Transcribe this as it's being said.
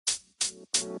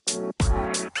Alright.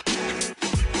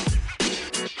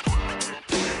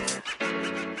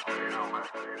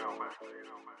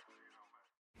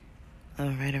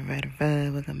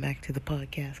 Welcome back to the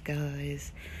podcast,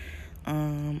 guys.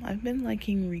 I've been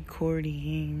liking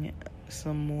recording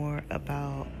some more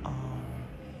about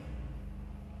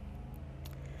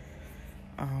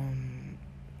kind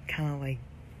of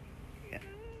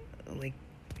like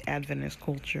Adventist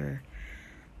culture.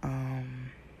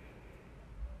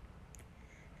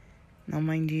 Now,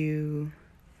 mind you,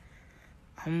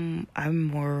 I'm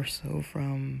more so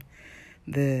from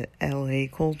the LA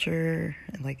culture,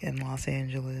 like in Los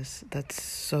Angeles. That's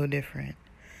so different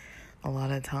a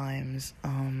lot of times.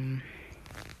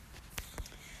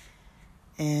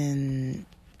 And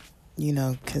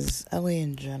because LA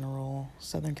in general,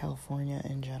 Southern California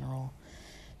in general,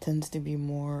 tends to be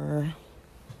more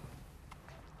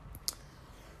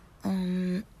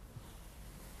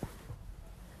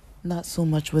not so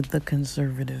much with the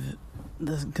conservative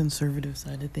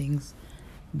side of things,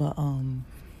 but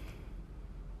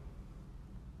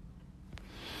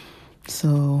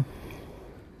so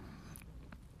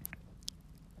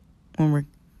when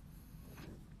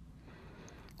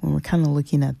we're kind of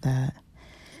looking at that,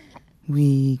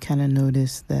 we kind of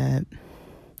notice that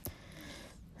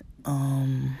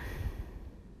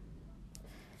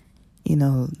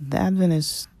the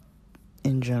Adventists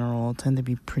in general tend to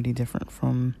be pretty different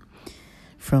from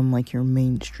like your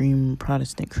mainstream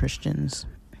Protestant Christians.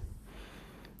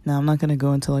 Now, I'm not going to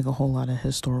go into like a whole lot of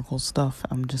historical stuff.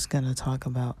 I'm just going to talk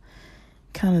about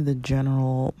kind of the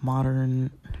general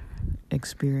modern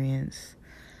experience.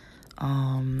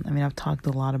 I've talked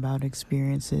a lot about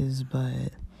experiences,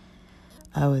 but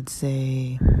I would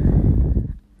say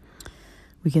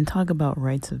we can talk about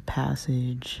rites of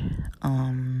passage,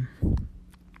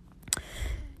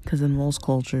 because in most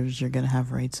cultures you're going to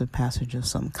have rites of passage of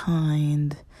some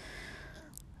kind.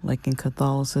 Like in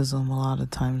Catholicism, a lot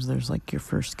of times there's like your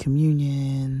first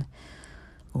communion,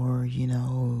 or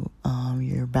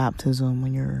your baptism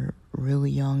when you're really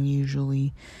young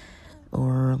usually,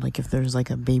 or like if there's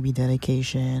like a baby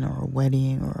dedication or a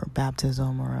wedding or a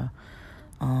baptism or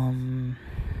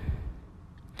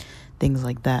things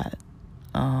like that.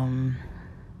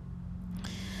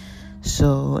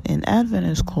 So in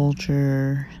Adventist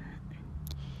culture,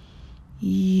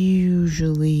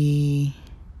 usually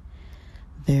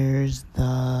there's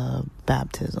the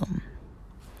baptism.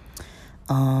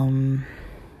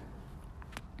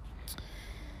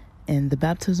 And the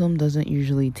baptism doesn't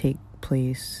usually take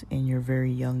place in your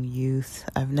very young youth.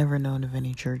 I've never known of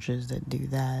any churches that do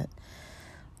that.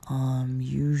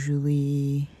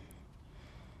 Usually,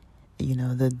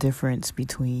 the difference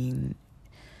between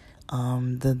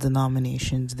the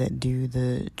denominations that do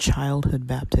the childhood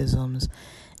baptisms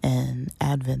and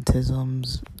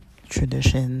Adventism's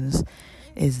traditions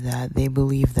is that they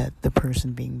believe that the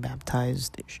person being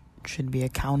baptized should be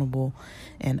accountable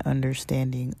and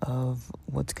understanding of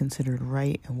what's considered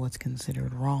right and what's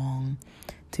considered wrong,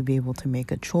 to be able to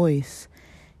make a choice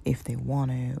if they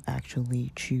want to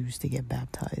actually choose to get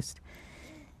baptized.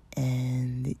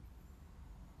 And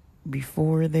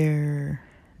before they're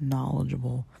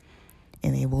knowledgeable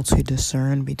and able to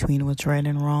discern between what's right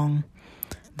and wrong,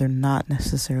 they're not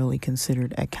necessarily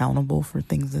considered accountable for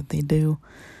things that they do.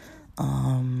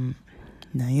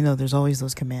 Now, there's always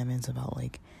those commandments about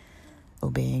like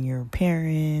obeying your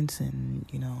parents and,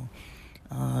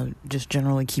 just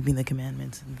generally keeping the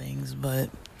commandments and things. But,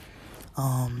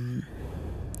 a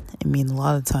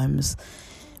lot of times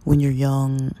when you're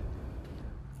young,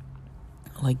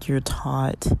 like you're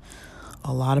taught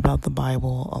a lot about the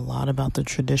Bible, a lot about the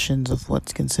traditions of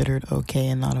what's considered okay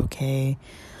and not okay,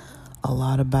 a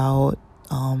lot about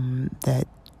that,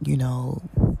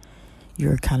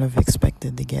 you're kind of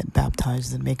expected to get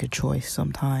baptized and make a choice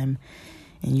sometime.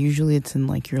 And usually it's in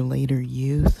like your later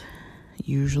youth,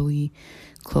 usually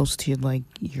close to like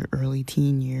your early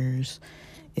teen years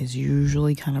is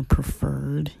usually kind of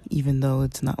preferred, even though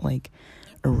it's not like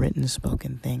a written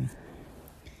spoken thing.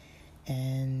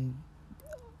 And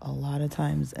a lot of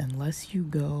times, unless you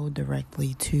go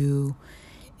directly to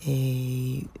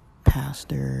a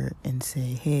pastor and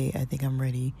say, hey, I think I'm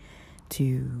ready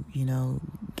to,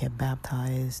 get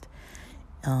baptized,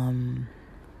 you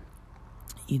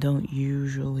don't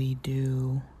usually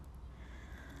do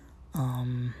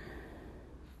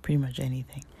pretty much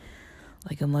anything.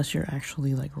 Like, unless you're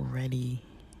actually like ready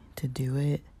to do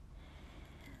it,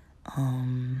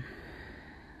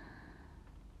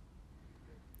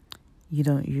 you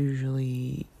don't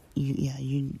usually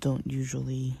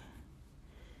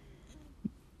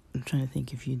I'm trying to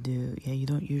think if you do. Yeah, you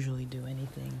don't usually do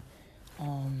anything.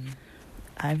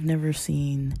 I've never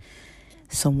seen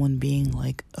someone being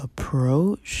like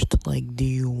approached, like, do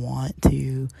you want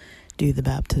to do the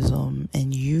baptism?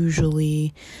 And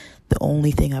usually the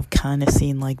only thing I've kind of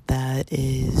seen like that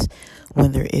is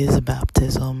when there is a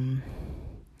baptism,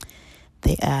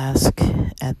 they ask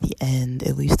at the end,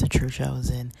 at least the church I was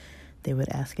in, they would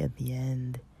ask at the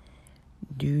end,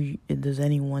 does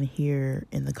anyone here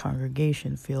in the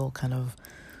congregation feel kind of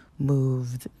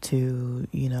moved to,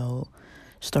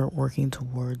 start working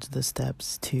towards the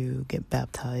steps to get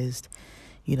baptized,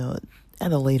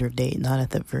 at a later date, not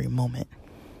at that very moment.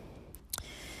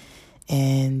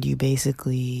 And you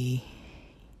basically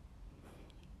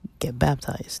get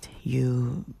baptized.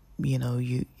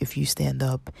 If you stand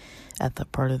up at the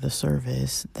part of the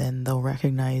service, then they'll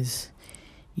recognize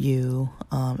you,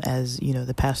 as,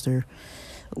 the pastor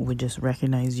would just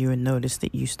recognize you and notice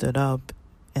that you stood up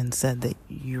and said that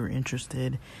you were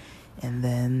interested, and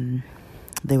then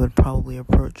they would probably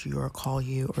approach you or call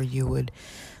you, or you would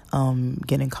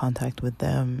get in contact with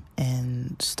them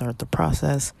and start the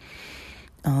process.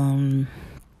 So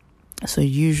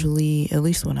usually, at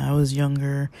least when I was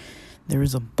younger, there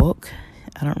was a book.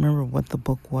 I don't remember what the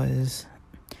book was,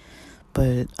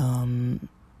 but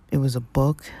it was a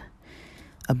book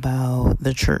about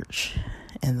the church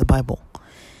and the Bible,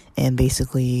 and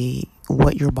basically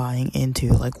what you're buying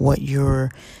into, like what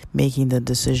you're making the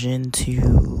decision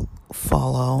to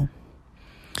follow.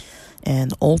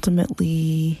 And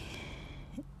ultimately,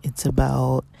 it's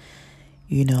about,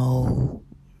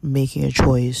 making a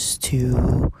choice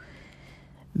to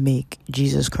make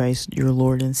Jesus Christ your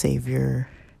Lord and Savior,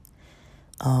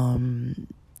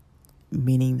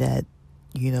 meaning that,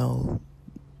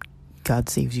 God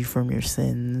saves you from your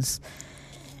sins,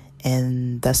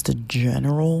 and that's the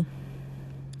general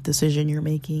decision you're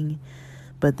making.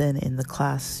 But then in the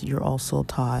class, you're also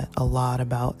taught a lot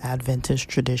about Adventist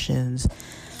traditions,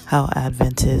 how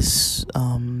Adventists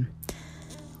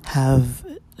have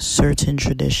certain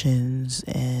traditions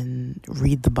and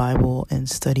read the Bible and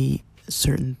study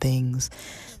certain things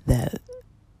that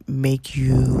make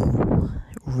you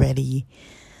ready,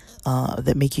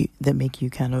 that make you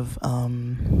kind of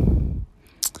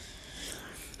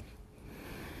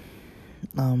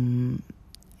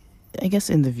I guess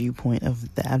in the viewpoint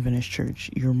of the Adventist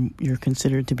church, you're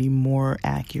considered to be more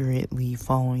accurately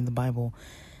following the Bible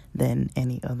than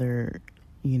any other,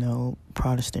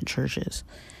 Protestant churches.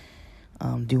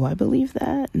 Do I believe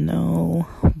that? No,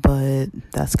 but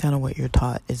that's kind of what you're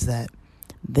taught, is that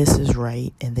this is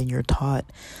right, and then you're taught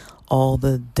all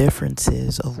the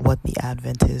differences of what the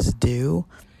Adventists do,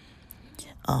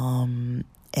 and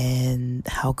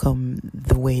how come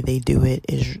the way they do it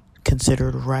is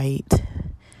considered right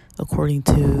according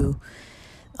to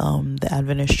the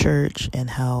Adventist church, and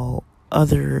how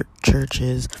other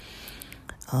churches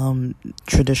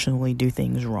traditionally do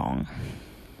things wrong.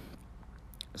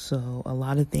 So a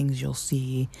lot of things you'll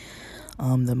see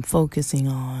them focusing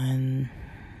on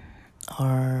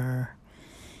are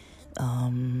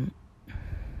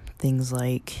things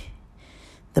like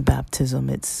the baptism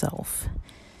itself,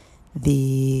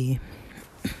 the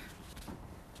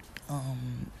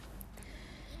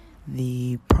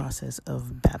process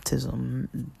of baptism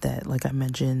that, like I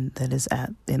mentioned, that is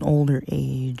at an older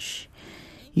age,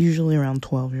 usually around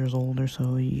 12 years old or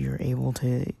so, you're able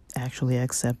to actually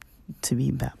accept to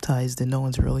be baptized, and no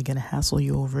one's really going to hassle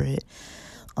you over it.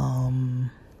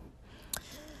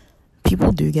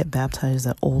 People do get baptized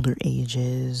at older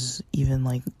ages, even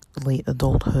like late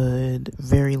adulthood,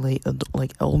 very late,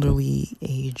 like elderly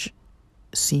age,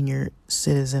 senior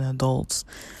citizen adults,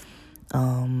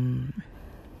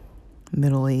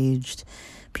 middle-aged,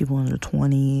 people in their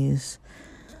 20s.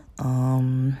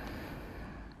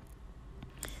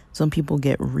 Some people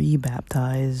get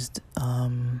re-baptized.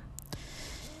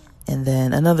 And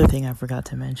then another thing I forgot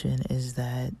to mention is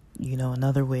that,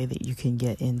 another way that you can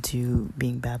get into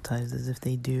being baptized is if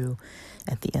they do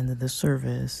at the end of the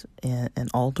service an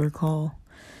altar call.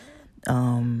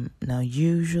 Now,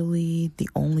 usually the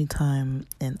only time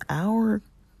in our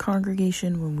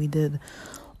congregation when we did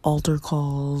altar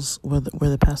calls, where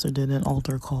the pastor did an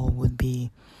altar call, would be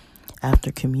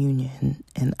after communion,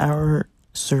 and our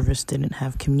service didn't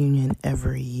have communion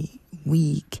every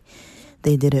week.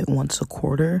 They did it once a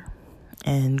quarter,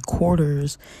 and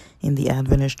quarters in the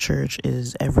Adventist church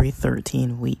is every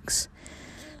 13 weeks.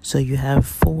 So you have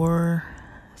 4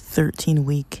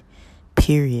 13-week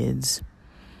periods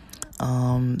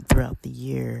throughout the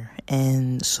year,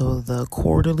 and so the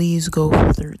quarterlies go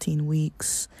for 13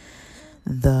 weeks.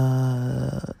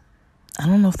 I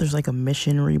don't know if there's like a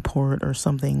mission report or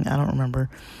something, I don't remember,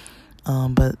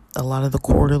 But a lot of the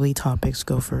quarterly topics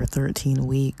go for 13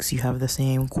 weeks. You have the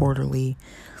same quarterly.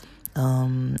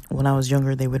 When I was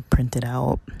younger, they would print it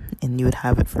out and you would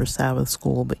have it for Sabbath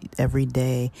school, but every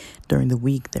day during the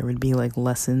week there would be like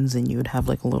lessons, and you would have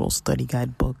like a little study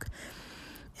guide book,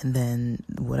 and then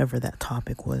whatever that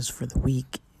topic was for the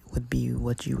week would be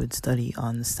what you would study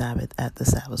on the Sabbath at the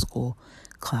Sabbath school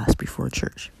class before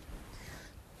church.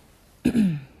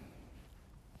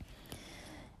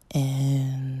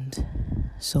 And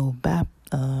so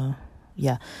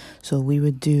so we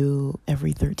would do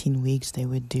every 13 weeks, they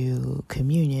would do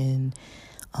communion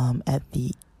at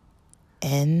the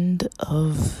end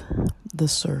of the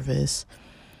service,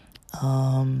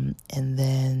 and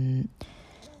then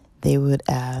they would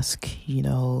ask,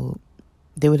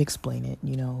 they would explain it,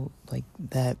 like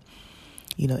that,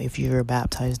 if you're a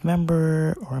baptized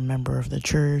member or a member of the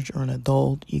church or an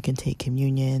adult, you can take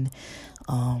communion.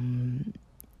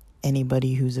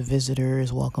 Anybody who's a visitor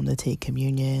is welcome to take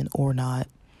communion or not.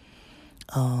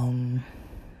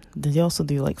 They also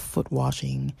do like foot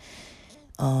washing,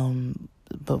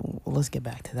 but let's get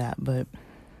back to that. But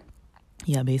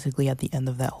yeah, basically at the end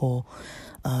of that whole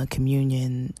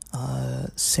communion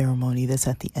ceremony that's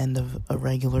at the end of a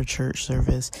regular church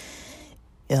service,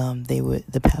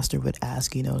 the pastor would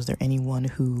ask, is there anyone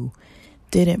who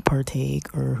didn't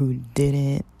partake or who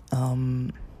didn't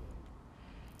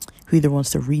who either wants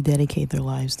to rededicate their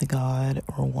lives to God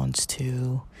or wants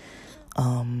to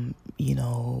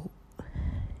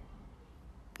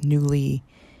newly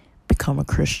become a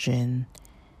Christian.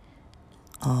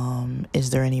 Is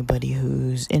there anybody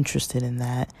who's interested in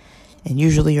that? And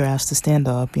usually you're asked to stand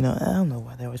up. I don't know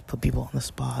why they always put people on the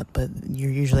spot, but you're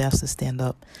usually asked to stand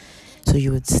up. So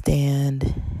you would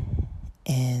stand,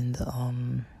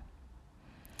 and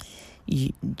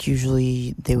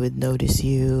usually they would notice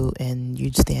you, and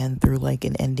you'd stand through like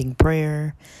an ending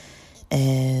prayer.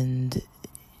 And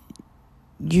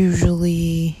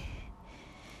usually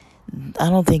I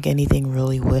don't think anything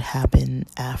really would happen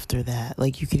after that.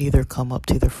 Like, you could either come up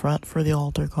to the front for the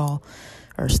altar call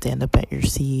or stand up at your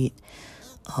seat.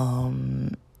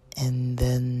 And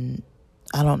then,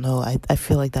 I don't know, I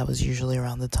feel like that was usually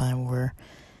around the time where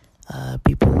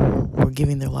people were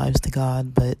giving their lives to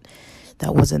God, but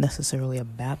that wasn't necessarily a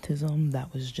baptism.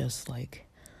 That was just like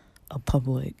a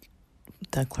public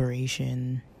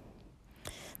declaration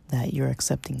that you're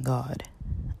accepting God.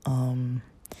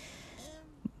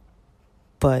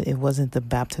 But it wasn't the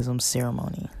baptism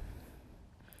ceremony.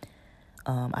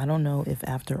 I don't know if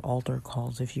after altar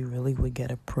calls, if you really would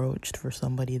get approached for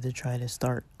somebody to try to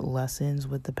start lessons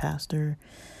with the pastor,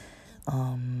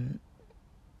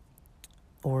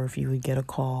 or if you would get a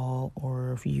call,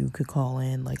 or if you could call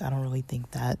in. Like, I don't really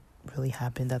think that really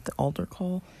happened at the altar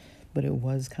call, but it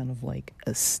was kind of like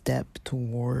a step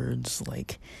towards,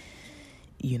 like,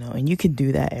 and you could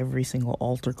do that every single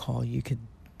altar call. You could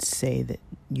say that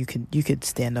you could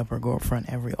stand up or go up front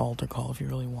every altar call if you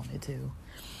really wanted to.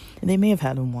 And they may have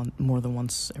had them more than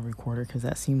once every quarter, because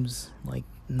that seems like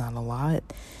not a lot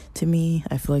to me.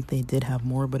 I feel like they did have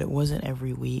more, but it wasn't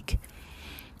every week.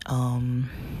 So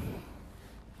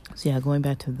yeah, going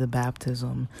back to the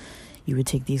baptism, you would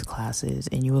take these classes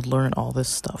and you would learn all this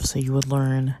stuff. So you would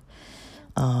learn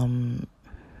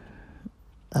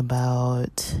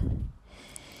about,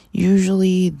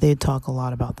 usually they talk a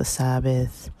lot about the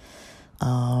Sabbath,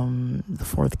 the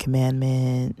fourth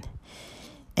commandment,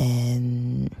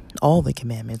 and all the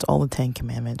commandments, all the 10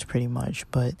 commandments pretty much,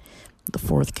 but the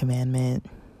fourth commandment,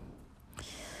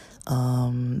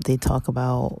 they talk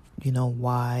about,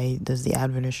 why does the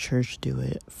Adventist church do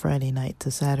it Friday night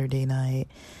to Saturday night,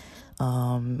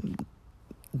 I'll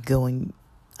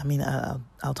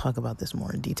talk about this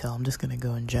more in detail. I'm just going to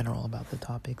go in general about the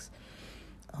topics.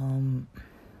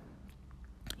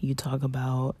 You talk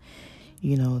about,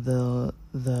 the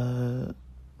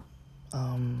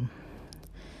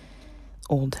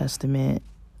Old Testament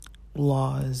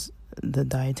laws, the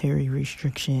dietary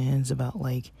restrictions about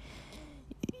like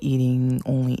eating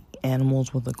only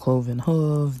animals with a cloven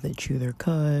hoof that chew their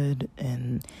cud,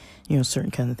 and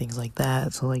certain kind of things like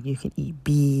that. So like you can eat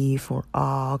beef or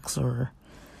ox or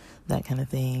that kind of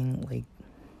thing. Like,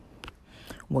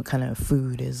 what kind of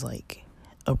food is like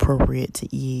appropriate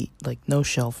to eat? Like, no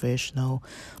shellfish, no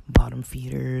bottom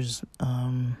feeders,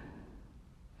 no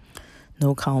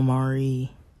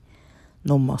calamari,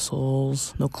 no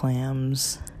mussels, no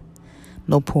clams,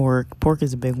 no pork. Pork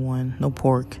is a big one. No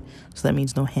pork. So that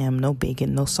means no ham, no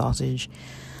bacon, no sausage.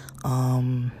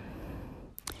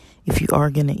 If you are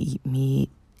going to eat meat,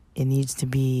 it needs to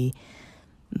be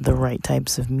the right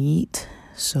types of meat.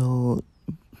 So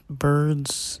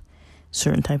birds,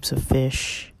 certain types of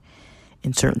fish,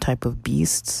 in certain type of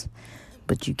beasts,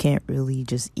 but you can't really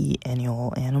just eat any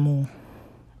old animal.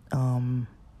 And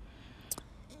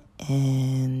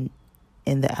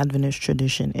in the Adventist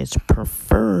tradition, it's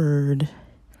preferred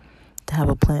to have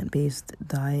a plant-based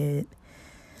diet.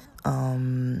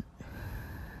 You're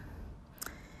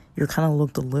kind of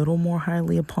looked a little more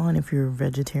highly upon if you're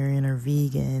vegetarian or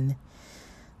vegan,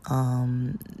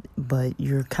 but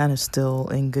you're kind of still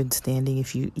in good standing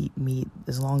if you eat meat,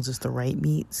 as long as it's the right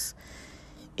meats.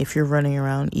 If you're running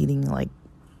around eating like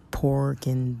pork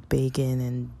and bacon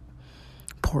and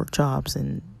pork chops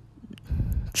and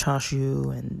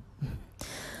chashu and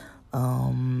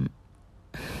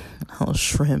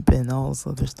shrimp and all this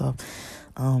other stuff,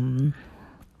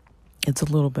 it's a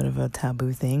little bit of a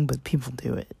taboo thing, but people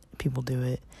do it.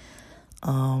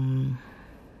 And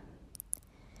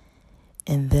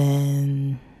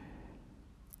then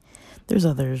there's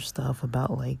other stuff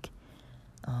about like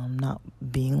not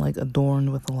being like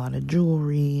adorned with a lot of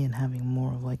jewelry and having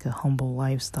more of like a humble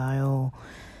lifestyle,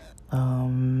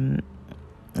 not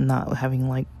having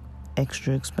like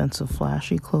extra expensive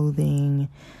flashy clothing,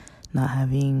 not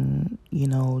having,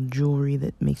 jewelry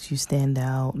that makes you stand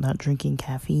out, not drinking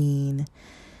caffeine,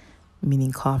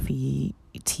 meaning coffee,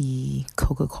 tea,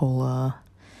 Coca-Cola,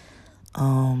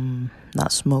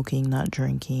 not smoking, not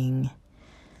drinking,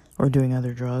 or doing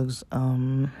other drugs,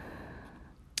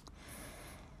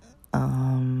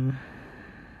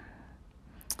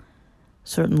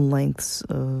 certain lengths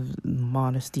of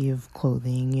modesty of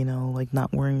clothing, like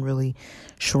not wearing really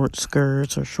short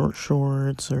skirts or short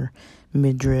shorts or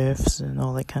midriffs and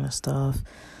all that kind of stuff.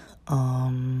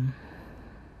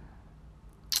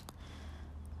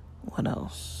 What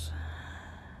else?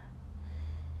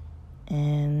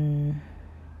 And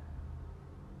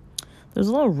there's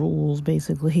a lot of rules,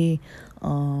 basically.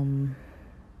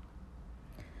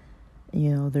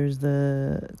 There's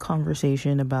the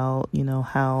conversation about,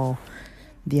 how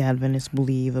the Adventists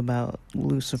believe about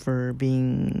Lucifer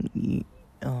being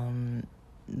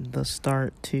the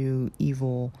start to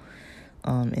evil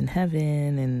in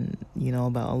heaven, and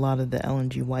about a lot of the Ellen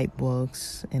G. White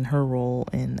books and her role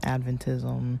in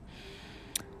Adventism,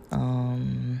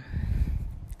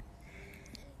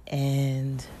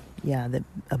 and that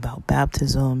about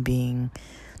baptism being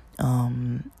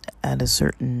at a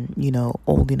certain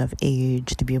old enough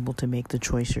age to be able to make the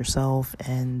choice yourself,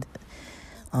 and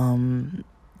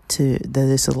that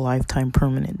it's a lifetime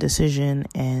permanent decision,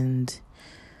 and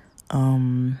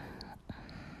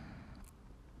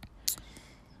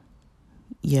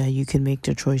you can make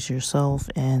the choice yourself,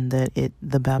 and that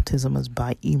the baptism is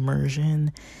by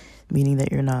immersion, meaning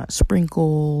that you're not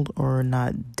sprinkled or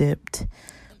not dipped,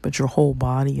 but your whole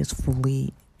body is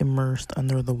fully immersed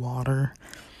under the water.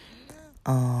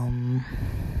 And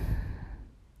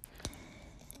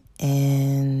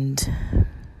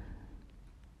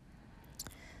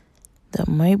that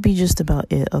might be just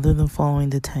about it, other than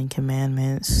following the 10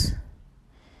 Commandments.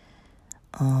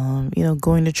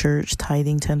 Going to church,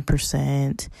 tithing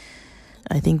 10%.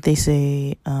 I think they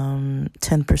say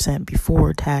 10%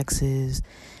 before taxes,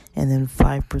 and then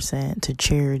 5% to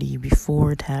charity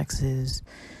before taxes.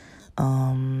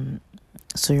 So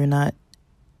you're not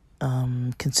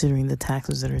considering the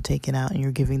taxes that are taken out, and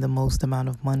you're giving the most amount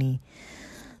of money.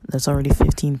 That's already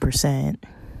 15%.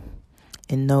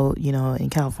 And in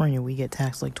California we get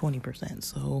taxed like 20%.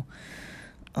 So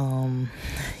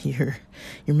you're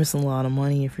missing a lot of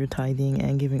money if you're tithing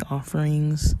and giving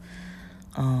offerings.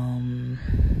 And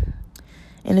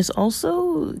it's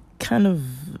also kind of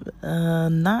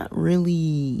not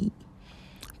really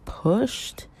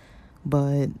pushed,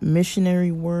 but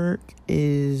missionary work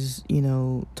is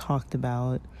talked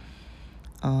about.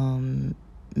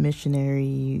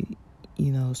 Missionary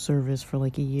service for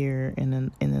like a year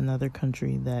in another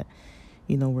country that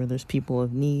where there's people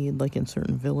of need, like in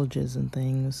certain villages and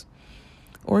things,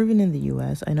 or even in the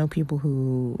U.S. I know people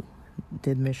who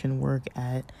did mission work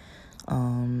at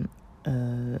a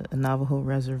Navajo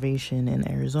reservation in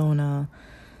Arizona.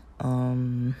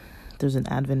 There's an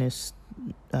Adventist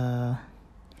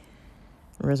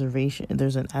reservation.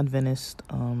 There's an Adventist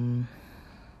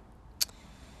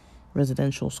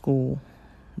residential school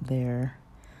there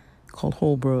called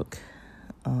Holbrook,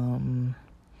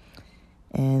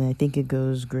 and I think it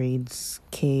goes grades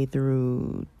K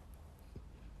through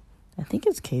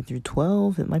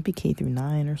 12. It might be K through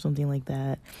 9 or something like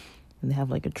that. And they have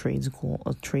like a trade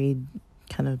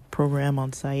kind of program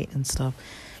on site and stuff.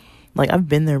 Like, I've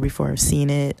been there before. I've seen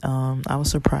it. I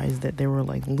was surprised that there were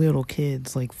like little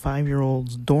kids, like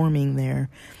 5-year-olds, dorming there.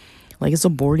 Like, it's a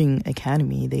boarding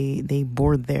academy. They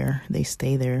board there. They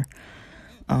stay there.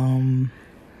 I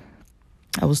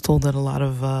was told that a lot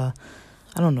of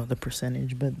I don't know the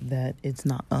percentage, but that it's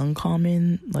not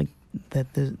uncommon, like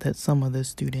that some of the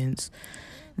students,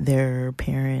 their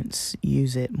parents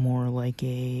use it more like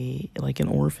an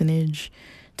orphanage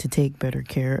to take better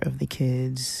care of the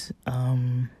kids.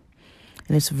 And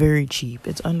it's very cheap.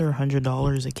 It's under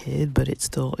 $100 a kid, but it's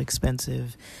still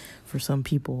expensive for some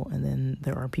people. And then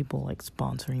there are people like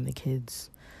sponsoring the kids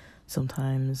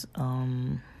sometimes.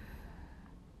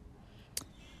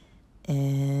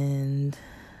 And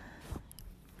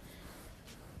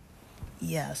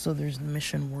yeah, so there's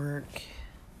mission work.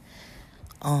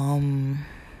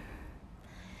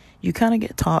 You kind of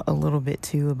get taught a little bit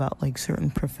too about like certain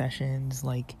professions,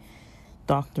 like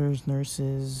doctors,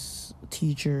 nurses,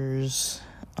 teachers,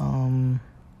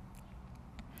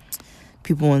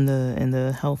 people in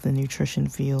the health and nutrition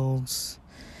fields.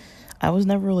 I was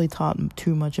never really taught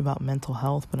too much about mental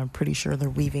health, but I'm pretty sure they're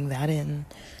weaving that in.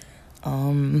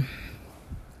 And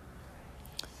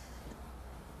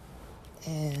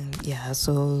yeah,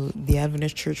 so the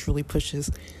Adventist Church really pushes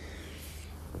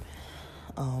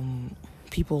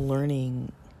people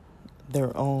learning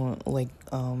their own, like,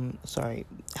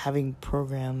 having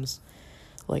programs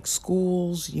like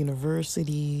schools,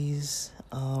 universities,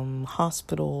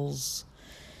 hospitals.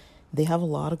 They have a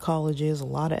lot of colleges, a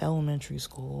lot of elementary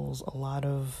schools, a lot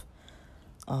of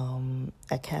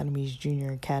academies,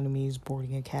 junior academies,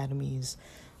 boarding academies.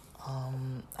 I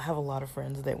have a lot of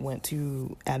friends that went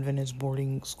to Adventist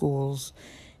boarding schools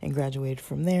and graduated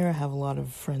from there. I have a lot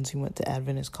of friends who went to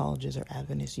Adventist colleges or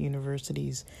Adventist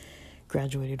universities,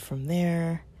 graduated from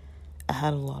there. I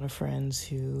had a lot of friends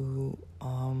who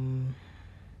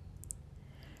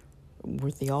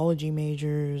were theology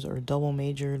majors or double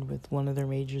majored, with one of their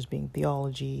majors being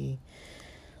theology.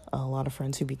 A lot of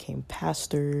friends who became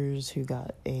pastors, who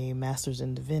got a master's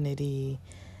in divinity.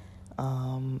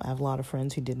 I have a lot of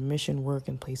friends who did mission work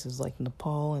in places like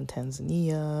Nepal and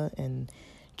Tanzania and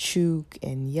Chuk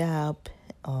and Yap.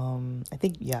 I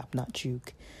think Yap, not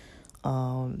Chuk.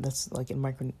 That's like in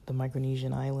the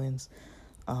Micronesian islands.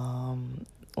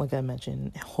 Like I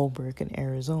mentioned, Holbrook in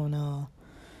Arizona.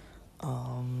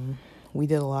 We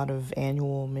did a lot of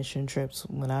annual mission trips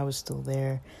when I was still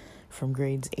there, from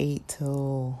grades 8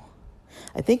 till,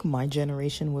 I think my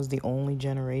generation was the only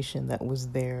generation that was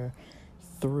there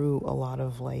through a lot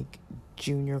of like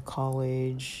junior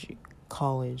college.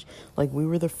 Like we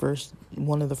were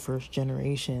one of the first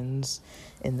generations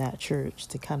in that church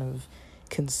to kind of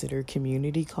consider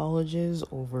community colleges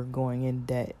over going in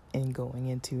debt and going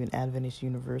into an Adventist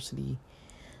university.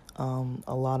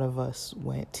 A lot of us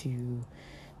went to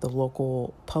the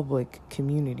local public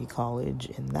community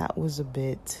college, and that was a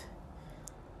bit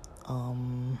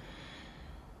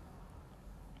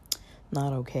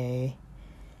not okay.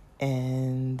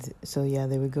 And so yeah,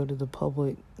 they would go to the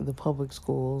public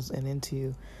schools and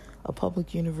into a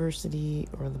public university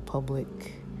or the public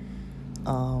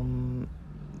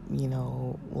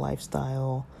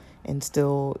lifestyle, and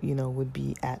still would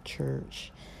be at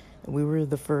church. We were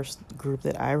the first group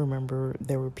that I remember.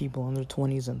 There were people in their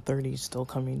 20s and 30s still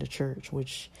coming to church,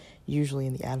 which usually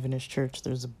in the Adventist church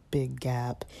there's a big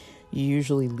gap. You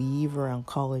usually leave around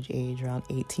college age, around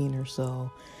 18 or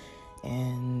so,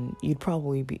 and you'd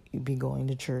probably be going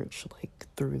to church like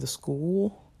through the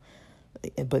school,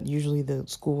 but usually the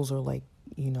schools are like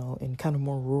in kind of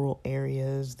more rural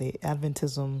areas.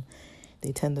 Adventism,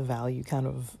 they tend to value kind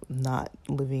of not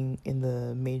living in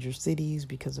the major cities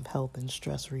because of health and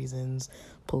stress reasons,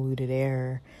 polluted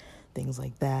air, things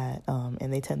like that.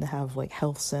 And they tend to have like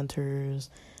health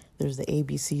centers. There's the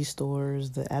ABC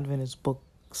stores, the Adventist Book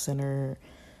Center.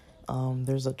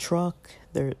 There's a truck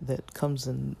there that comes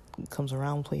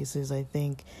around places, I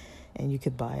think, and you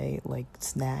could buy like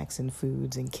snacks and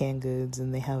foods and canned goods.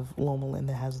 And they have Loma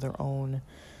Linda has their own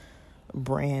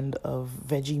brand of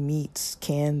veggie meats,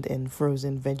 canned and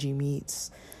frozen veggie meats.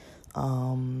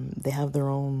 They have their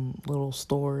own little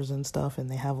stores and stuff, and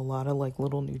they have a lot of like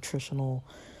little nutritional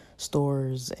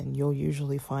stores, and you'll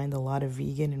usually find a lot of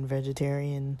vegan and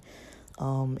vegetarian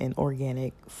and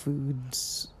organic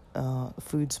foods,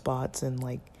 food spots and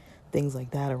like things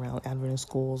like that around Adventist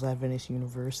schools, Adventist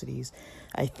universities.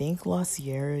 I think La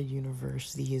Sierra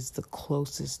University is the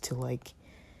closest to like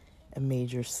a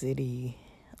major city.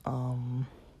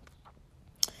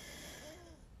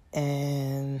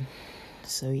 And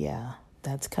so yeah,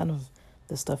 that's kind of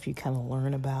the stuff you kind of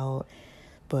learn about.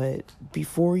 But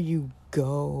before you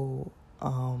go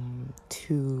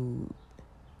to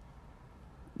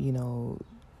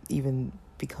even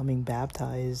becoming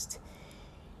baptized,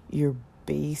 you're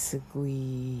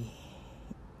basically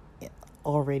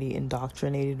already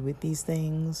indoctrinated with these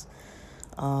things.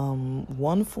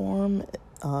 One form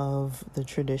of the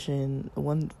tradition,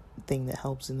 one thing that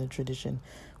helps in the tradition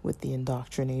with the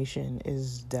indoctrination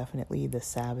is definitely the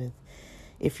Sabbath.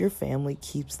 If your family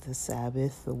keeps the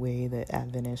Sabbath the way that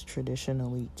Adventists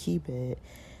traditionally keep it,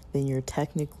 then you're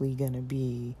technically going to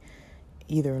be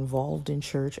either involved in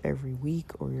church every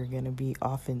week, or you're going to be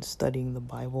often studying the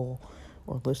Bible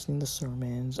or listening to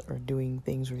sermons or doing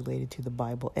things related to the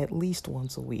Bible at least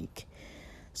once a week.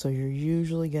 So you're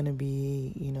usually going to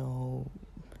be,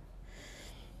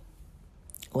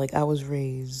 like I was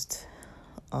raised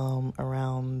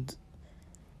around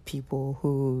people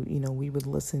who, we would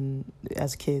listen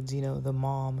as kids. The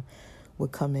mom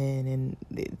would come in and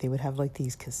they would have like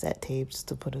these cassette tapes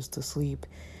to put us to sleep,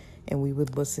 and we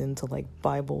would listen to like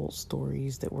Bible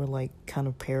stories that were like kind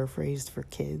of paraphrased for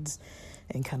kids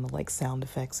and kind of like sound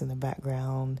effects in the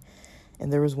background.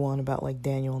 And there was one about like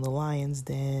Daniel and the Lion's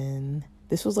Den.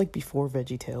 This was like before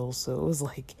VeggieTales, so it was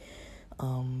like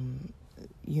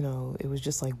it was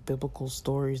just like biblical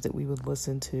stories that we would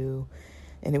listen to,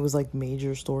 and it was like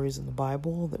major stories in the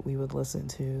Bible that we would listen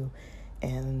to.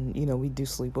 And we'd do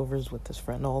sleepovers with this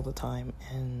friend all the time,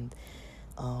 and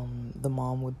the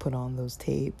mom would put on those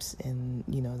tapes, and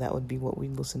that would be what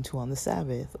we'd listen to on the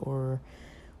Sabbath. Or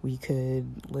we could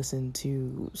listen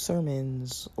to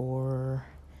sermons, or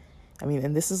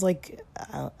and this is like,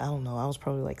 I don't know, I was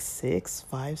probably like 6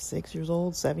 years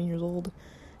old, 7 years old,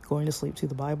 going to sleep to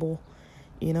the Bible.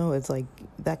 It's like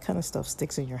that kind of stuff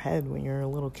sticks in your head when you're a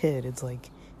little kid. It's like,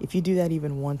 if you do that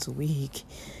even once a week,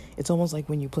 it's almost like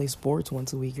when you play sports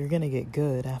once a week, you're going to get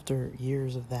good after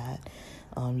years of that.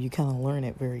 You kind of learn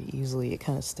it very easily. It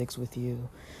kind of sticks with you.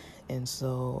 And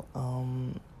so,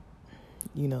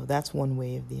 that's one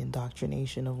way of the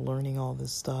indoctrination, of learning all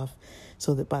this stuff,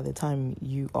 so that by the time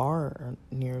you are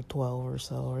near 12 or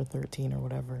so, or 13 or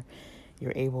whatever,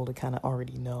 you're able to kind of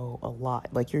already know a lot.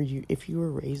 Like if you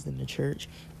were raised in the church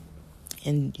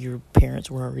and your parents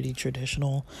were already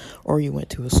traditional, or you went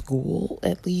to a school,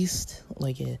 at least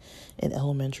like an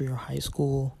elementary or high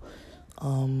school,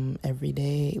 every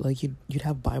day, like you'd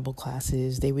have Bible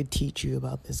classes. They would teach you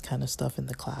about this kind of stuff in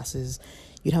the classes.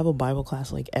 You'd have a Bible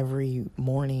class like every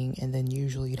morning, and then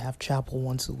usually you'd have chapel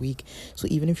once a week. So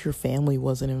even if your family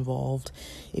wasn't involved,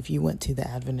 if you went to the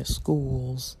Adventist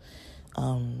schools,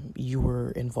 you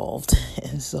were involved.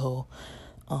 And so,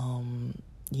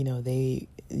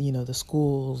 the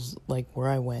schools, like where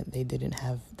I went, they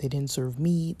didn't serve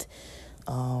meat.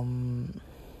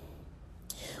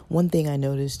 One thing I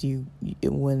noticed,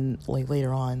 when like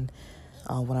later on,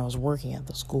 when I was working at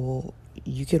the school,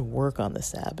 you could work on the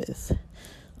Sabbath.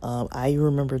 I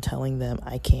remember telling them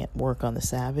I can't work on the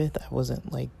Sabbath. I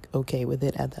wasn't like okay with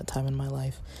it at that time in my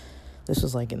life. This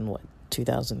was like in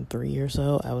 2003 or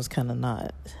so. I was kind of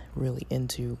not really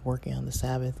into working on the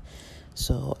Sabbath.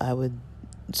 So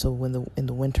in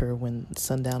the winter, when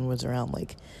sundown was around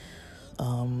like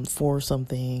 4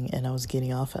 something, and I was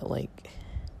getting off at like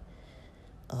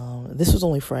this was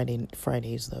only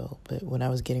Fridays though, but when I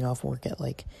was getting off work at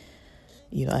like,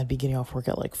 I'd be getting off work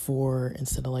at like 4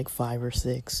 instead of like 5 or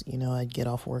 6. I'd get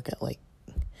off work at like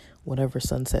whatever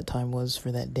sunset time was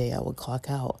for that day. I would clock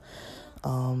out,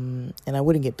 and I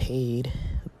wouldn't get paid,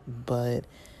 but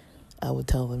I would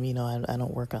tell them, I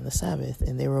don't work on the Sabbath,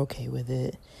 and they were okay with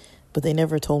it. But they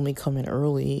never told me come in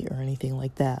early or anything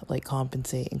like that, like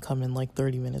compensate and come in like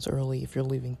 30 minutes early if you're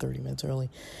leaving 30 minutes early.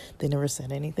 They never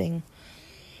said anything.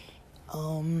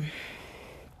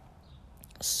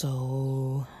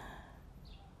 So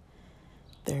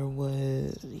there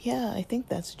was, I think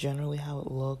that's generally how it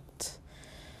looked.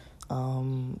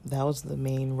 That was the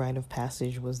main rite of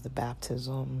passage, was the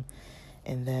baptism.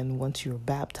 And then once you were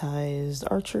baptized,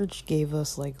 our church gave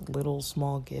us like little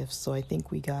small gifts. So I think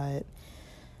I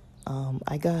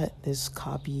got this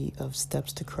copy of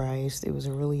Steps to Christ. It was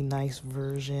a really nice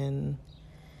version.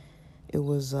 It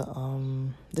was,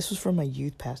 this was from my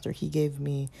youth pastor. He gave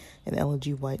me an Ellen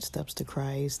G. White Steps to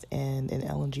Christ and an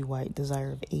Ellen G. White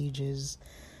Desire of Ages.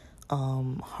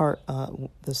 The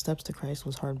Steps to Christ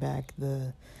was hardback.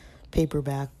 The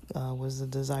paperback was the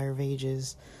Desire of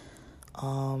Ages.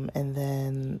 And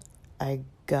then I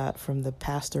got from the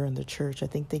pastor in the church, I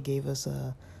think they gave us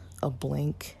a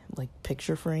blank like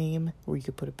picture frame where you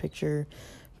could put a picture,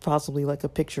 possibly like a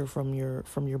picture from your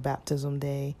baptism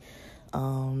day,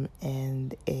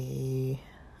 and a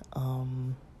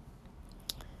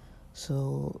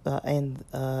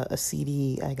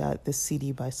CD. I got this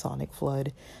CD by Sonic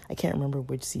Flood. I can't remember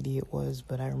which CD it was,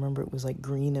 but I remember it was like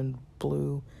green and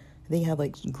blue. I think it had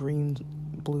like green,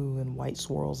 blue, and white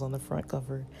swirls on the front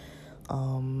cover.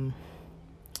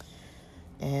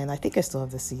 And I think I still have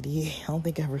the CD. I don't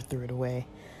think I ever threw it away.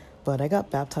 But I got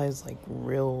baptized like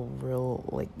real,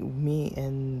 like me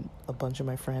and a bunch of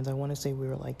my friends. I want to say we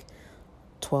were like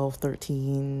 12,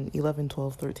 13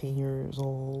 years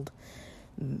old.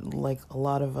 Like a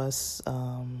lot of us,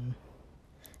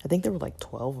 I think there were like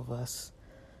 12 of us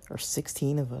or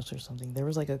 16 of us or something. There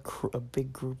was like a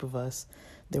big group of us.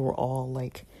 They were all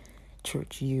like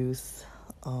church youth,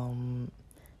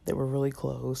 that were really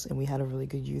close, and we had a really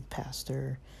good youth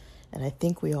pastor. And I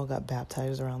think we all got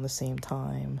baptized around the same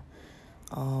time.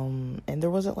 And there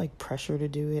wasn't like pressure to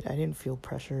do it. I didn't feel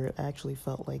pressure. I actually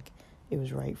felt like it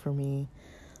was right for me.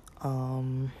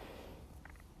 My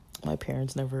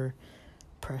parents never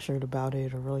pressured about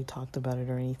it or really talked about it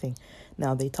or anything.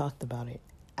 Now, they talked about it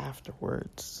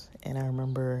afterwards. And I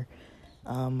remember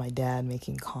my dad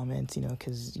making comments,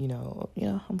 because,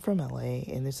 I'm from LA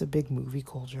and it's a big movie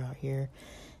culture out here.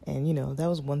 And, that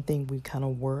was one thing we kind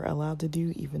of were allowed to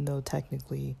do, even though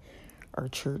technically our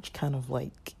church kind of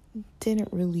like didn't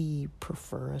really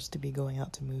prefer us to be going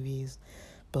out to movies.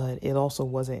 But it also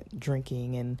wasn't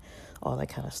drinking and all that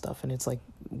kind of stuff. And it's like,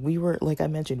 we were, like I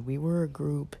mentioned, we were a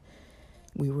group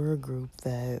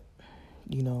that,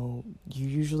 you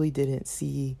usually didn't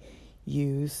see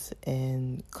youth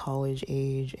and college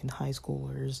age and high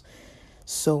schoolers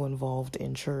so involved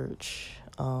in church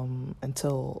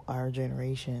until our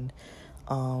generation.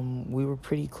 We were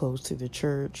pretty close to the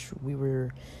church. We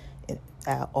were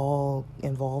all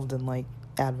involved in like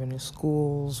Adventist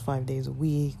schools 5 days a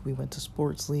week. We went to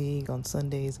sports league on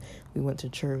Sundays. We went to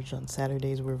church on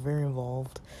Saturdays. We were very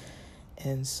involved.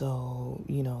 And so,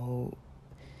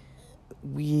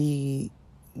 we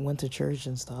went to church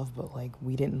and stuff, but like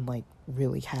we didn't like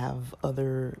really have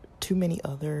too many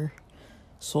other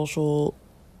social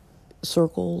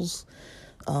circles.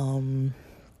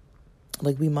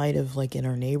 Like we might have like in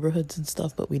our neighborhoods and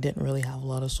stuff, but we didn't really have a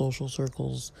lot of social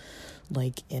circles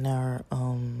like in our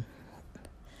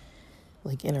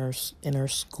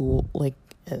school, like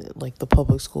the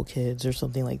public school kids or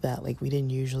something like that. Like we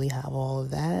didn't usually have all of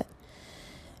that.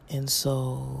 And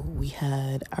so we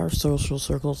had our social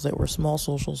circles that were a small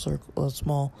social circle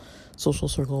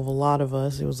of a lot of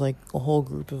us. It was like a whole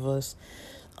group of us.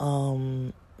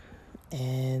 And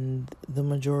the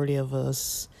majority of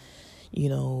us,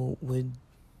 we all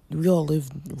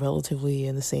lived relatively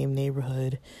in the same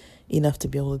neighborhood, enough to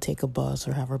be able to take a bus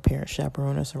or have our parents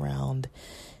chaperone us around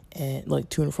and like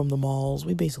to and from the malls.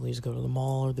 We basically just go to the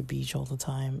mall or the beach all the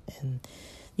time. And,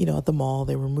 at the mall,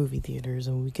 there were movie theaters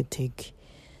and we could take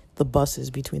the buses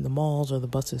between the malls or the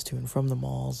buses to and from the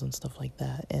malls and stuff like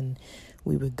that. And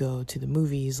we would go to the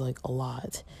movies like a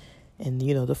lot and,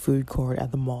 the food court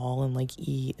at the mall and like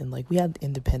eat. And like we had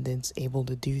independence able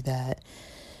to do that.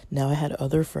 Now I had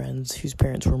other friends whose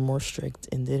parents were more strict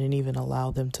and didn't even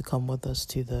allow them to come with us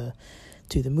to the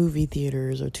movie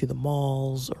theaters or to the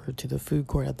malls or to the food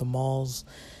court at the malls,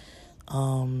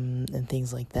 and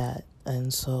things like that.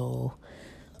 And so,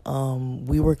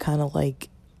 we were kind of like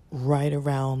right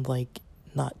around like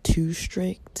not too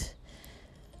strict.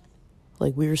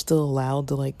 Like we were still allowed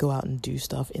to like go out and do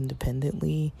stuff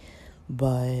independently,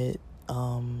 but,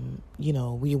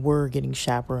 we were getting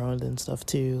chaperoned and stuff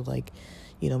too. Like,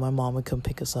 my mom would come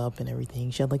pick us up and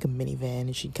everything. She had like a minivan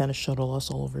and she'd kind of shuttle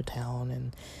us all over town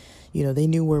and, they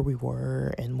knew where we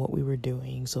were and what we were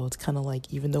doing. So it's kind of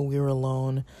like, even though we were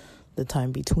alone the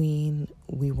time between,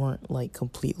 we weren't like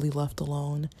completely left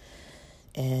alone.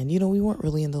 And, we weren't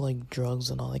really into like drugs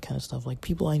and all that kind of stuff. Like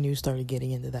people I knew started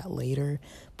getting into that later.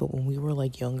 But when we were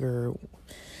like younger,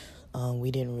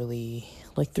 we didn't really,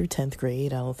 like through 10th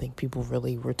grade, I don't think people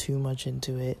really were too much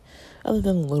into it, other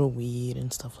than a little weed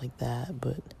and stuff like that.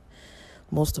 But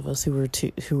most of us who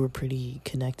were pretty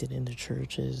connected into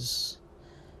churches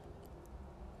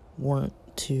weren't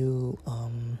too,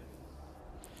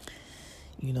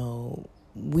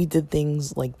 we did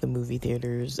things like the movie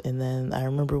theaters. And then I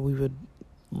remember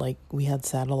we had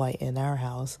satellite in our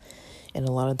house, and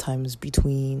a lot of times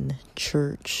between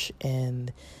church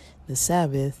and the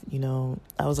Sabbath,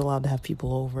 I was allowed to have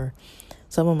people over.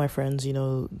 Some of my friends,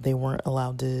 they weren't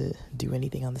allowed to do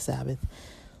anything on the Sabbath.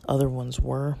 Other ones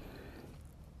were.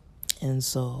 And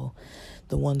so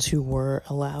the ones who were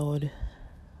allowed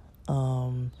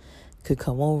could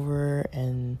come over,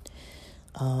 and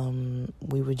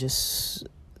we would just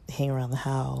hang around the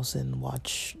house and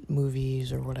watch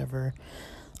movies or whatever.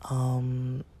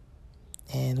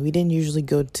 And we didn't usually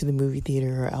go to the movie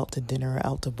theater or out to dinner or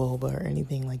out to boba or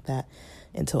anything like that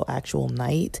until actual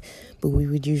night. But we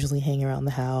would usually hang around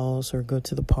the house or go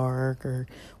to the park or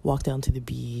walk down to the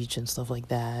beach and stuff like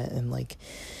that. And like,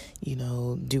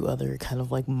 do other kind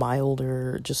of like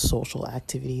milder, just social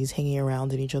activities, hanging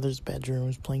around in each other's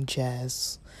bedrooms, playing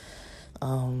chess,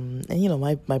 And,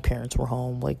 my parents were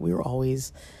home. Like, we were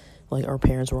always, like, our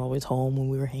parents were always home when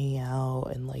we were hanging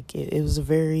out. And, like, it was a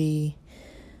very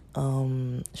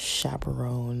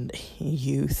chaperoned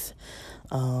youth,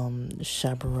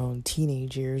 chaperoned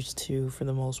teenage years, too, for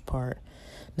the most part.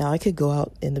 Now, I could go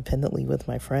out independently with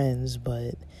my friends,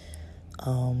 but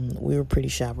we were pretty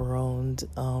chaperoned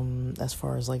as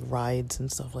far as, like, rides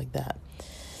and stuff like that.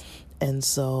 And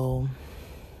so,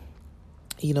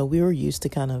 we were used to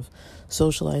kind of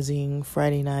socializing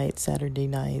Friday nights, Saturday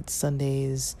nights,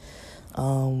 Sundays.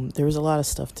 There was a lot of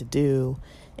stuff to do,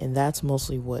 and that's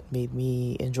mostly what made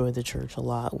me enjoy the church a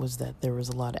lot, was that there was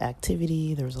a lot of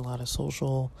activity, there was a lot of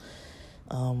social,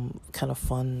 kind of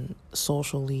fun,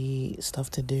 socially stuff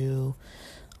to do.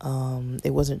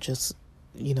 It wasn't just,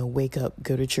 wake up,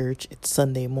 go to church, it's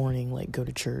Sunday morning, like, go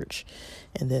to church,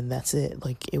 and then that's it.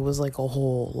 Like, it was like a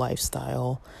whole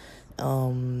lifestyle,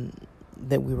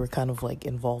 that we were kind of, like,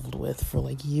 involved with for,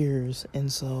 like, years.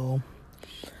 And so,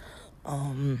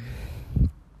 but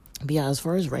yeah, as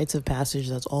far as rites of passage,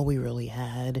 that's all we really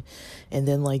had. And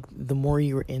then, like, the more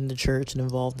you were in the church and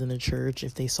involved in the church,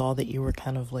 if they saw that you were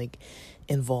kind of, like,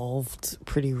 involved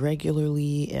pretty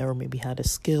regularly, or maybe had a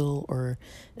skill or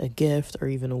a gift or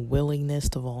even a willingness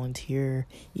to volunteer,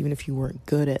 even if you weren't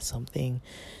good at something,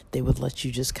 they would let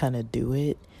you just kind of do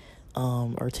it,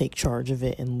 or take charge of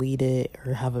it and lead it,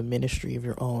 or have a ministry of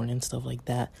your own and stuff like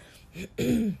that.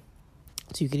 So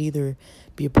you could either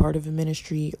be a part of a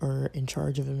ministry or in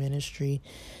charge of a ministry.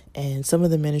 And some of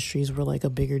the ministries were like a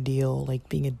bigger deal, like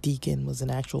being a deacon was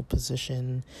an actual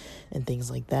position and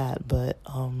things like that. But,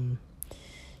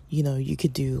 you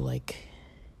could do like,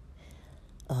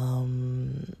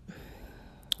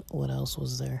 what else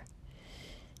was there?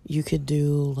 You could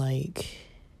do like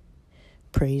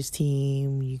praise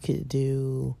team. You could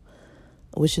do,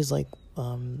 which is like,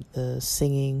 the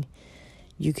singing.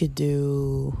 You could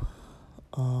do,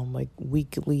 like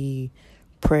weekly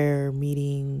prayer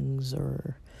meetings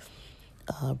or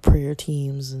prayer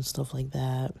teams and stuff like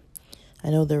that. I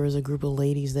know there was a group of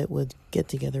ladies that would get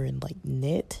together and like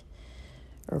knit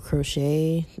or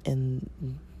crochet, and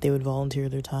they would volunteer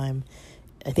their time.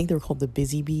 I think they were called the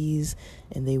Busy Bees,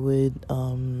 and they would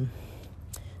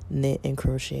knit and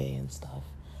crochet and stuff.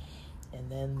 And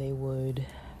then they would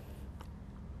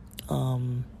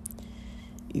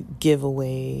give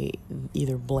away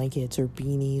either blankets or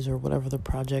beanies or whatever the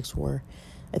projects were.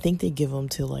 I think they give them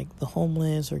to like the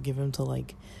homeless or give them to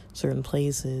like certain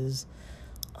places.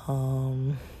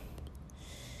 And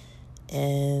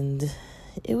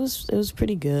it was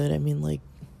pretty good. I mean, like,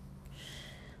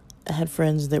 I had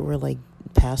friends that were like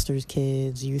pastors'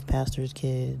 kids, youth pastors'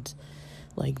 kids.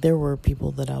 Like, there were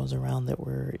people that I was around that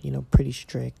were, pretty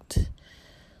strict.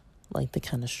 Like the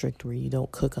kind of strict where you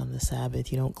don't cook on the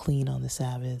Sabbath, you don't clean on the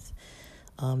Sabbath.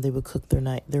 They would cook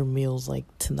their meals like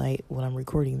tonight when I'm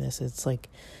recording this. It's like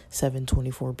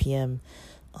 7:24 p.m.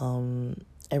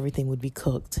 Everything would be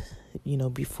cooked,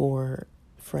 before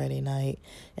Friday night,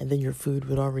 and then your food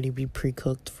would already be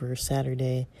pre-cooked for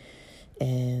Saturday.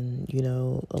 And,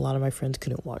 a lot of my friends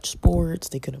couldn't watch sports,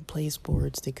 they couldn't play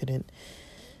sports, they couldn't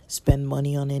spend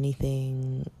money on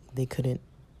anything, they couldn't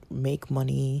make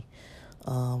money.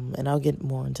 And I'll get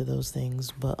more into those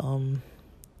things, but,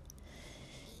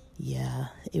 yeah,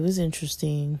 it was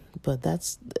interesting. But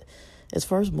that's, as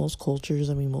far as most cultures,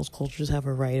 most cultures have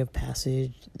a rite of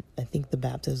passage. I think the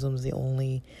baptism is the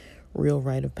only real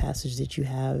rite of passage that you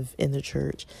have in the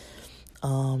church.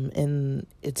 And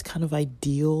it's kind of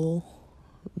ideal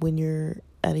when you're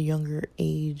at a younger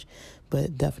age,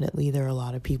 but definitely there are a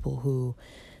lot of people who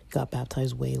got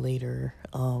baptized way later,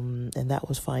 and that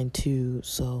was fine too.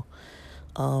 So,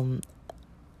 I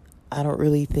don't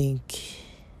really think,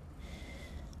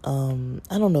 I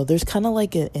don't know, there's kind of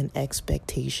like an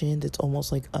expectation that's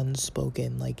almost like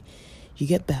unspoken. Like, you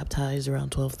get baptized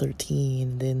around 12,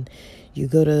 13, then you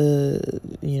go to,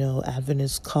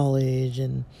 Adventist college,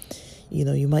 and,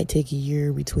 you might take a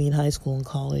year between high school and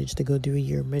college to go do a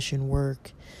year of mission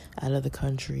work out of the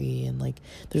country. And like,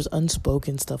 there's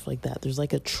unspoken stuff like that. There's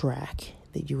like a track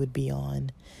that you would be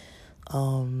on,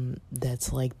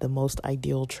 that's like the most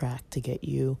ideal track to get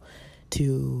you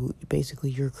to basically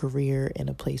your career in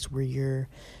a place where you're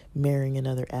marrying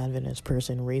another Adventist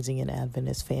person, raising an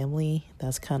Adventist family.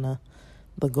 That's kind of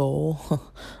the goal.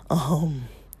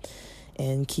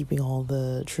 And keeping all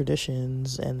the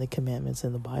traditions and the commandments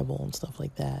in the Bible and stuff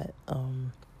like that.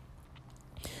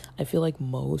 I feel like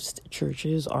most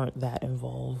churches aren't that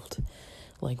involved.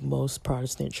 Like, most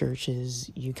Protestant churches,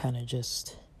 you kind of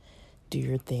just do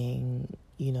your thing,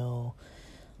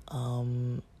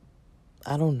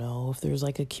 I don't know if there's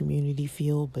like a community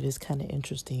feel, but it's kind of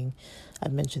interesting.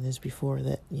 I've mentioned this before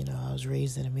that, I was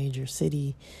raised in a major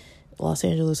city. Los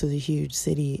Angeles is a huge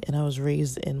city, and I was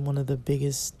raised in one of the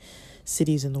biggest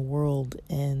cities in the world,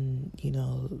 and,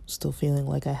 still feeling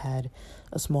like I had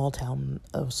a small town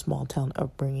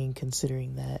upbringing,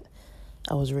 considering that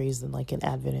I was raised in like an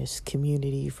Adventist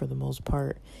community for the most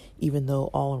part, even though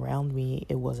all around me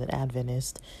it wasn't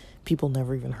Adventist. People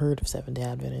never even heard of Seventh-day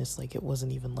Adventists. Like, it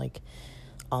wasn't even like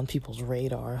on people's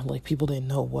radar. Like, people didn't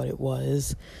know what it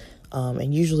was.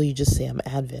 And usually you just say I'm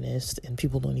Adventist and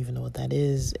people don't even know what that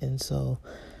is. And so,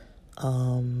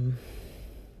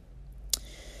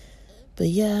 but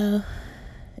yeah,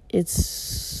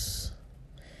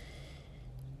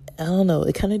 I don't know.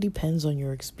 It kind of depends on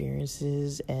your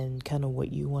experiences and kind of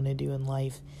what you want to do in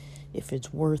life. If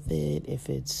it's worth it, if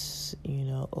it's,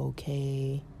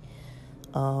 okay,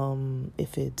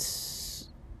 if it's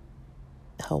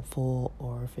helpful,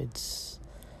 or if it's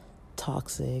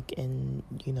toxic and,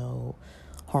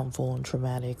 harmful and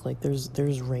traumatic. Like,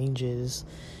 there's ranges.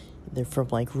 They're from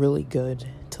like really good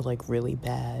to like really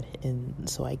bad, and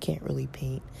so I can't really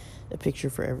paint a picture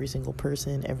for every single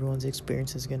person. Everyone's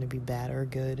experience is going to be bad or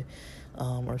good,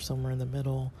 or somewhere in the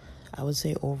middle. I would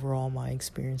say overall my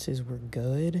experiences were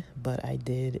good, but I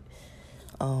did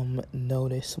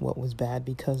notice what was bad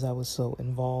because I was so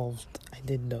involved. I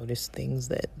did notice things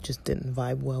that just didn't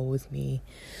vibe well with me.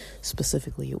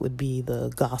 Specifically, it would be the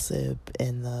gossip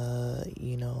and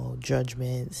the,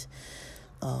 judgment.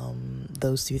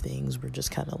 Those two things were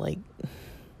just kind of like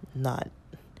not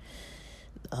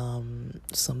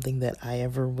something that I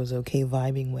ever was okay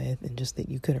vibing with, and just that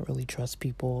you couldn't really trust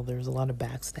people. There's a lot of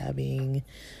backstabbing,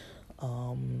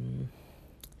 a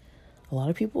lot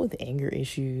of people with anger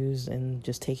issues and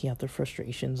just taking out their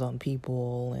frustrations on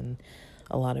people, and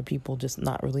a lot of people just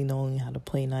not really knowing how to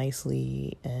play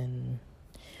nicely, and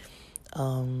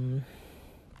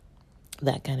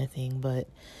that kind of thing. But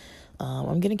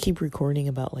I'm gonna keep recording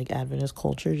about like Adventist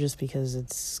culture just because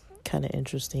it's kind of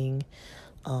interesting.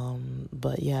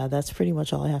 But yeah, that's pretty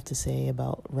much all I have to say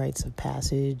about rites of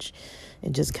passage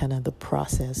and just kind of the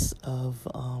process of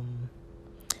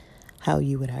how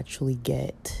you would actually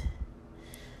get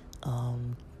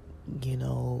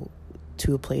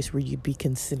to a place where you'd be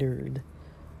considered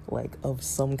like of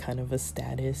some kind of a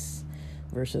status,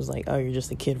 versus like, oh, you're just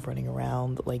a kid running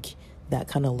around. Like, that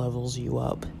kind of levels you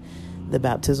up. The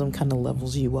baptism kind of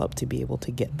levels you up to be able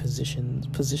to get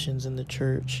positions in the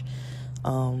church.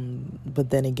 But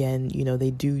then again,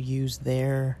 they do use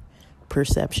their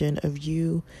perception of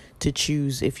you to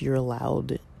choose if you're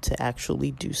allowed to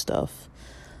actually do stuff.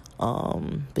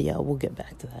 But yeah, we'll get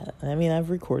back to that. I mean, I've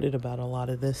recorded about a lot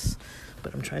of this,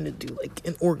 but I'm trying to do like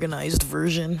an organized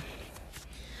version.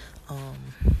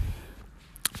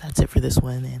 That's it for this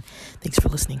one, and thanks for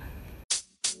listening.